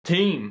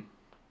Team,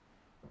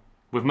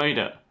 we've made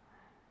it.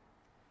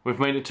 We've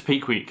made it to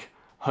peak week.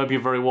 Hope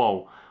you're very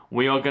well.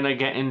 We are going to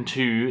get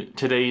into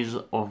today's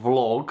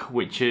vlog,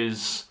 which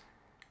is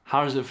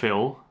how does it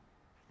feel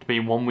to be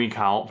 1 week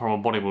out from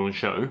a bodybuilding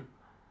show.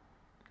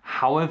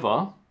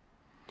 However,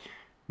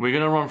 we're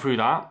going to run through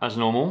that as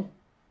normal.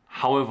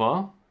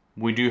 However,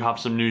 we do have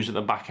some news at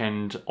the back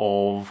end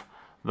of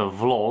the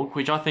vlog,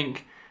 which I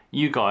think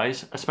you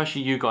guys,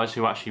 especially you guys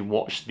who actually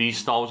watch these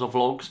styles of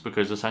vlogs,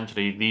 because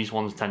essentially these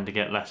ones tend to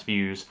get less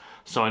views.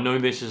 So I know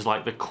this is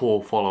like the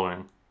core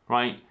following,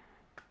 right?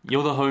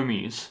 You're the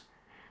homies,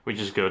 which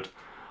is good.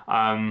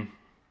 But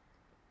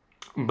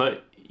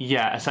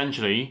yeah,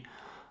 essentially,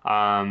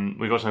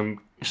 we got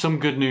some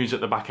good news at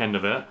the back end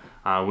of it,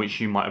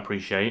 which you might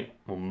appreciate,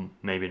 or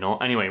maybe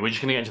not. Anyway, we're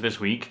just gonna get into this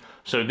week.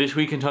 So this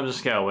week in terms of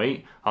scale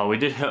weight, we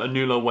did hit a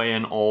new low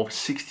weigh-in of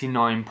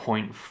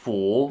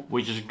 69.4,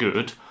 which is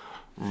good.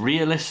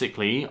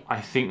 Realistically, I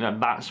think that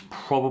that's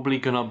probably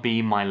gonna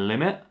be my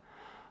limit.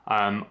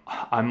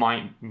 I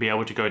might be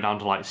able to go down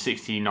to like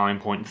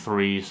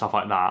 69.3, stuff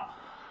like that.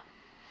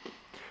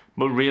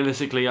 But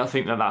realistically, I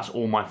think that that's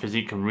all my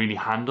physique can really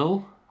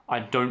handle. I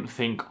don't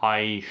think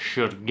I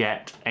should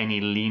get any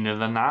leaner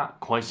than that,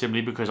 quite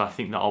simply because I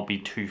think that I'll be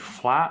too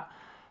flat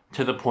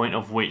to the point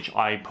of which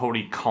I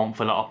probably can't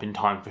fill it up in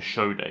time for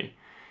show day,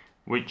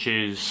 which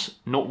is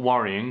not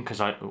worrying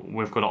because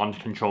we've got it under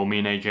control. Me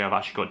and AJ have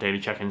actually got daily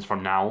check-ins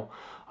from now,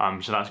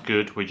 so that's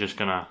good. We're just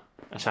gonna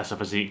assess the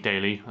physique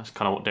daily. That's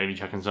kind of what daily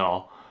check-ins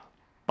are.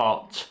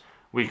 But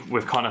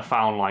we've kind of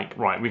found like,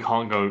 right, we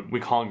can't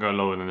go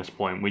lower than this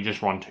point. We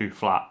just run too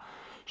flat.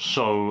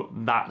 So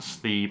that's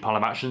the plan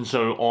of action.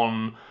 So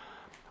on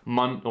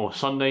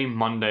Sunday,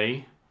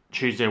 Monday,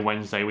 Tuesday,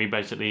 Wednesday,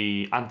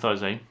 and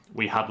Thursday,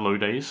 we had low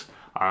days.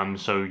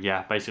 So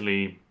yeah,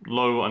 basically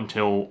low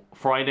until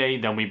Friday.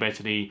 Then we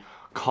basically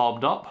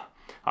carbed up,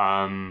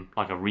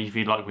 like a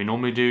refeed like we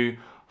normally do,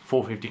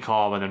 450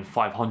 carb and then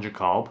 500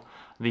 carb.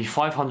 The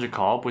 500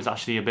 carb was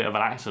actually a bit of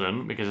an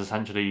accident because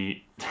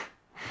essentially,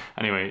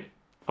 anyway,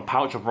 a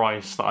pouch of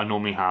rice that I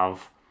normally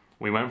have,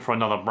 we went for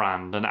another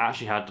brand and it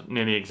actually had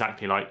nearly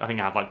exactly like, I think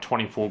it had like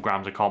 24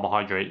 grams of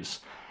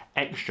carbohydrates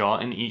extra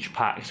in each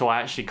pack. So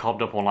I actually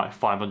carved up on like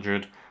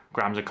 500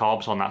 grams of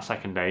carbs on that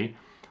second day,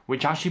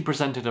 which actually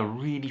presented a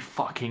really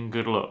fucking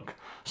good look.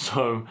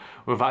 So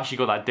we've actually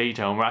got that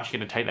data and we're actually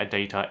going to take that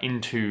data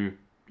into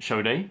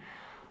show day.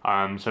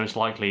 So it's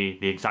likely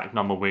the exact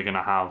number we're going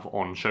to have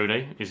on show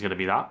day is going to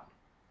be that.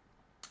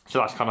 So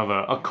that's kind of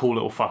a cool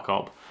little fuck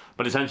up.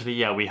 But essentially,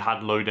 yeah, we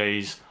had low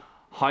days,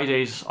 high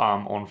days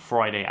on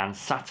Friday and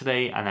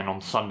Saturday, and then on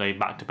Sunday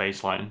back to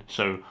baseline.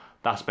 So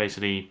that's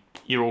basically,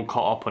 you're all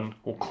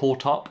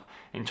caught up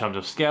in terms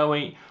of scale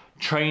weight.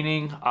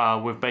 Training,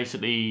 we've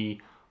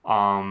basically,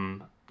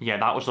 yeah,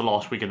 that was the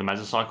last week of the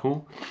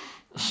mesocycle.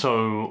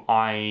 So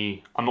I'm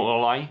not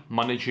gonna lie,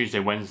 Monday, Tuesday,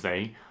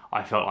 Wednesday,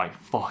 I felt like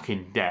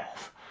fucking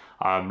death.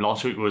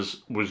 Last week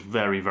was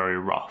very, very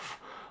rough.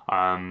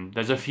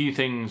 There's a few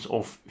things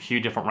or few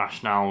different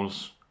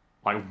rationales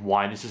like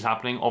why this is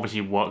happening.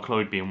 Obviously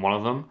workload being one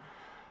of them.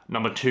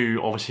 Number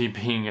two, obviously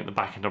being at the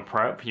back end of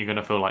prep, you're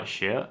gonna feel like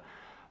shit.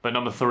 But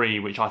number three,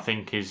 which I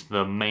think is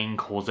the main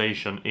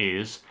causation,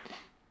 is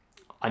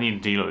I need a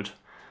deload.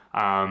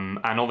 And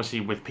obviously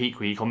with peak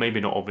week, or maybe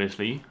not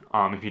obviously,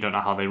 if you don't know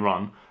how they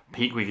run,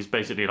 peak week is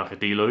basically like a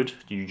deload.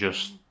 You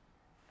just,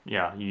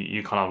 yeah,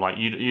 you kind of like,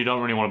 you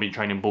don't really want to be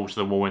training balls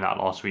to the wall in that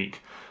last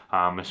week.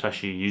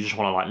 Especially you just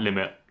want to like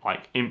limit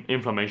like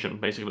inflammation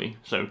basically.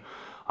 So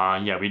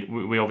yeah,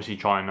 we obviously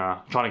trying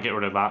to get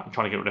rid of that,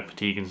 trying to get rid of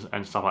fatigue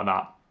and stuff like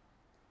that.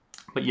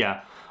 But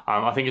yeah,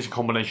 I think it's a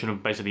combination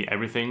of basically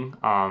everything.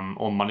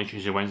 On Monday,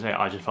 Tuesday, Wednesday,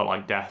 I just felt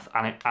like death,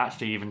 and it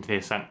actually even to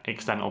the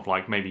extent of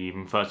like maybe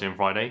even Thursday and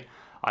Friday,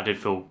 I did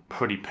feel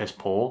pretty piss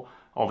poor.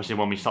 Obviously,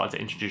 when we started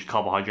to introduce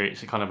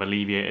carbohydrates, it kind of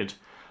alleviated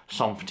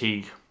some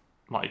fatigue,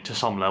 like to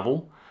some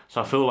level.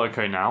 So I feel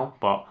okay now,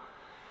 but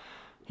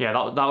yeah,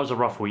 that was a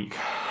rough week.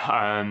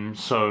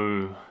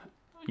 So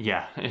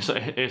yeah,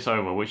 it's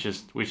over, which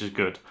is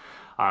good.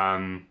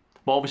 But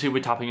obviously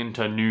we're tapping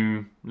into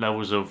new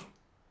levels of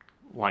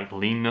like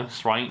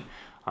leanness, right?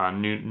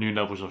 New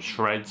levels of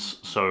shreds.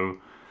 So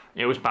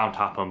it was bound to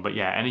happen. But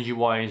yeah, energy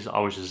wise, I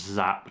was just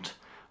zapped.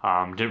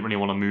 Didn't really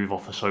want to move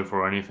off the sofa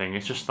or anything.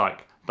 It's just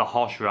like the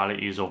harsh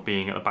realities of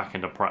being at the back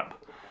end of prep,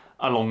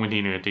 along with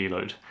needing a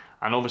deload.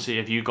 And obviously,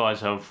 if you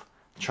guys have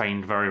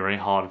trained very, very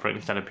hard for an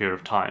extended period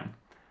of time,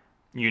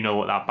 you know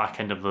what that back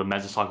end of the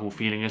mesocycle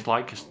feeling is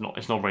like. It's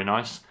not very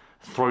nice.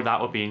 Throw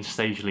that with being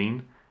stage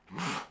lean.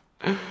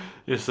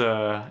 It's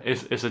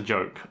a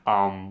joke.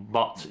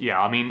 But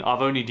yeah, I mean,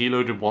 I've only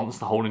deloaded once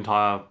the whole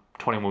entire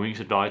 21 weeks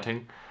of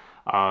dieting,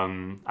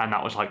 and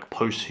that was like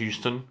post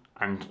Houston,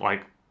 and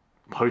like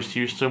post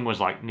Houston was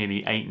like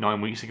nearly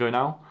 8-9 weeks ago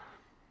now.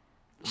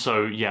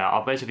 So yeah,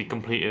 I've basically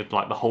completed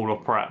like the whole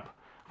of prep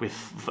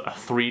with a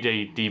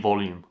 3-day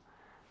devolume,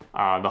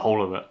 the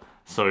whole of it.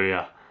 So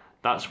yeah,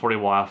 that's probably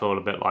why I felt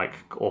a bit like,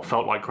 or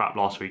felt like crap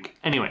last week.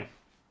 Anyway,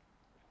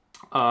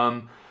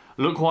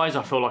 look wise,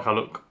 I feel like I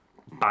look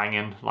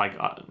banging. Like,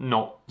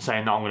 not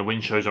saying that I'm going to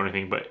win shows or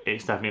anything, but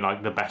it's definitely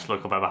like the best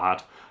look I've ever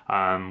had.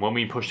 When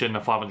we pushed in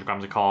the 500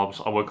 grams of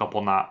carbs, I woke up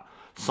on that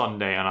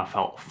Sunday and I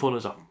felt full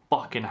as a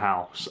fucking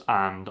house,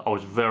 and I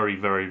was very,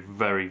 very,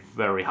 very,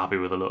 very happy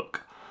with the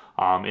look.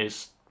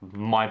 It's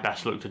my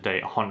best look to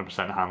date,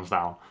 100% hands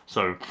down.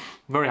 So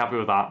very happy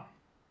with that.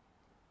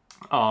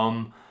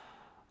 And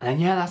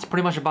yeah, that's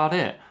pretty much about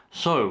it.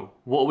 So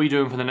what are we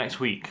doing for the next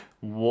week?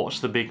 What's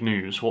the big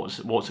news?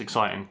 What's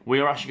exciting? We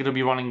are actually going to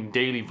be running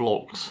daily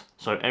vlogs.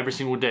 So every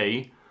single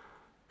day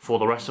for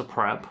the rest of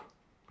prep,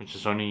 which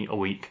is only a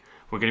week,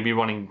 we're going to be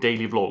running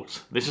daily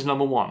vlogs. This is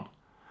number 1.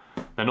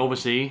 Then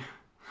obviously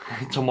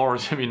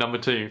tomorrow's going to be number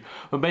 2.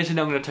 But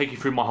basically I'm going to take you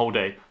through my whole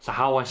day. So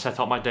how I set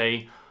up my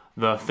day,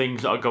 the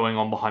things that are going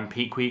on behind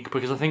peak week,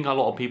 because I think a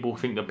lot of people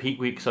think that peak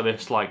weeks are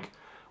this like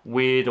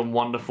weird and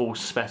wonderful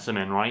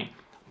specimen, right?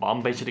 But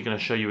I'm basically going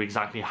to show you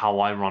exactly how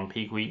I run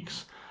peak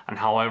weeks and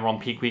how I run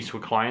peak weeks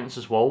with clients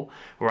as well.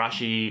 We're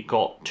actually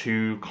got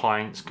 2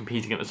 clients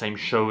competing at the same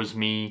show as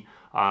me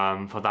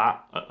for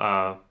that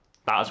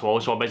as well.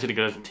 So I'm basically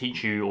going to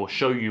teach you or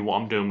show you what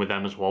I'm doing with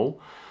them as well.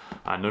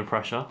 No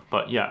pressure,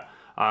 but yeah,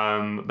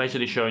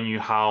 basically showing you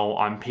how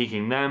I'm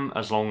peaking them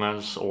as well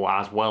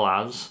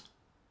as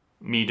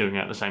me doing it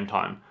at the same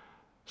time.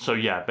 So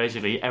yeah,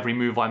 basically every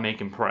move I make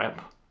in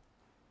prep,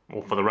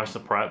 or for the rest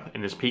of prep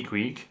in this peak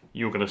week,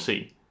 you're going to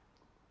see.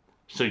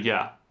 So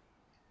yeah,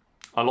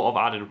 a lot of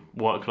added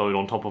workload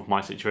on top of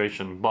my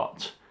situation,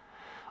 but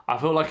I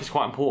feel like it's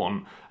quite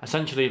important.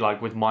 Essentially,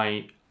 like with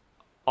my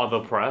other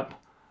prep,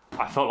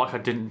 I felt like I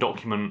didn't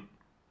document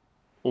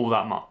all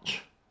that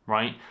much,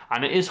 right?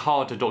 And it is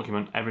hard to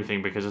document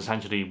everything, because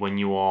essentially when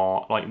you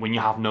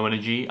have no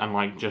energy and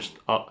like just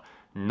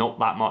not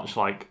that much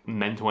like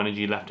mental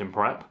energy left in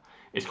prep,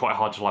 it's quite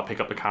hard to like pick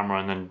up the camera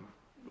and then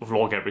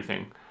vlog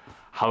everything.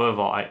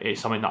 However, it's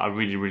something that I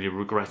really, really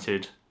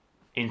regretted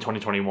in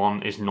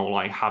 2021, is not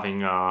like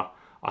having I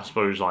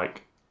suppose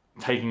like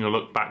taking a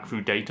look back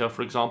through data,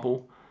 for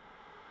example.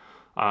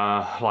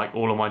 Like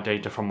all of my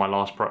data from my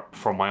last prep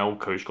from my old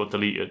coach got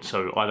deleted,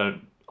 so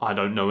I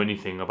don't know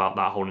anything about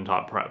that whole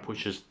entire prep,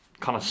 which is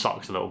kind of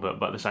sucks a little bit,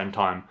 but at the same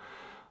time,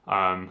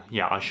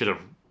 yeah, I should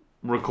have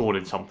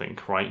recorded something,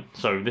 right?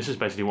 So this is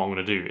basically what I'm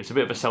going to do. It's a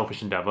bit of a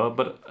selfish endeavor,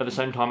 but at the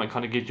same time, it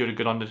kind of gives you a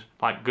good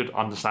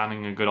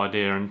understanding, a good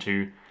idea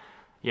into,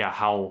 yeah,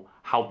 how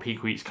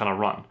peak weeks kind of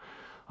run.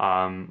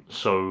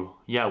 So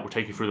yeah, we'll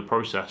take you through the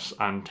process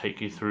and take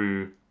you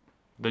through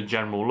the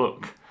general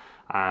look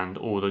and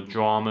all the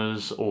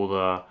dramas, all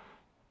the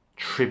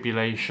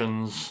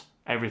tribulations,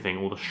 everything,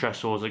 all the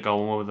stressors that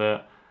go on with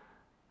it,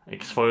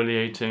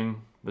 exfoliating,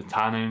 the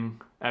tanning,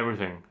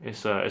 everything.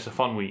 It's a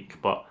fun week,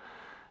 but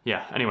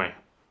yeah, anyway,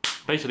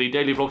 basically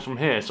daily vlogs from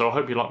here, so I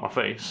hope you like my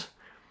face.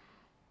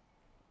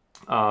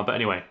 But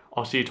anyway,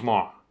 I'll see you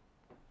tomorrow.